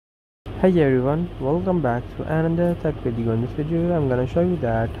Hi everyone, welcome back to another tech video. In this video I'm gonna show you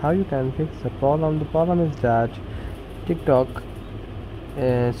that how you can fix the problem. The problem is that TikTok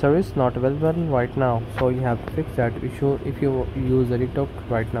service not available right now, so you have to fix that issue if you use the TikTok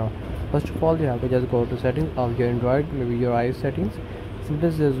right now. First of all, you have to just go to settings of your Android, maybe your iOS settings.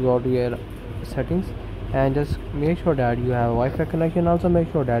 Simply just go to your settings and just make sure that you have Wi-Fi connection. Also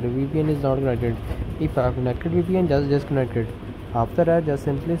make sure that VPN is not connected. If you have connected VPN, just disconnect it. After that, just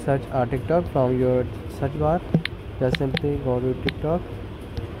simply search TikTok from your search bar. Just simply go to TikTok,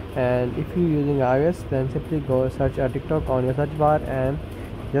 and if you're using iOS, then simply go search TikTok on your search bar and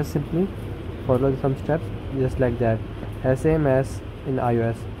just simply follow some steps just like that, as same as in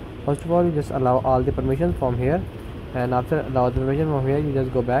iOS. First of all, you just allow all the permissions from here, and after allow the permission from here, you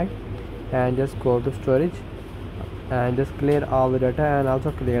just go back and just go to storage and just clear all the data and also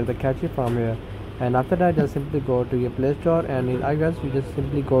clear the cache from here. And after that, just simply go to your Play Store, and in iOS you just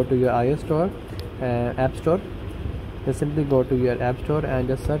simply go to your iOS store, App Store. Just simply go to your App Store and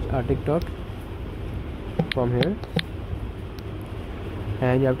just search TikTok from here,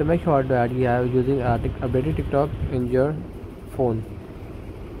 and you have to make sure that you are using updated TikTok in your phone.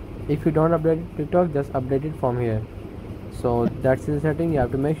 If you don't update TikTok, just update it from here. So that's the setting. You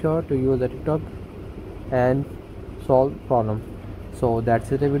have to make sure to use the TikTok and solve problem. So that's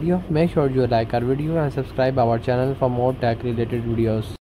it, the video. Make sure you like our video and subscribe our channel for more tech related videos.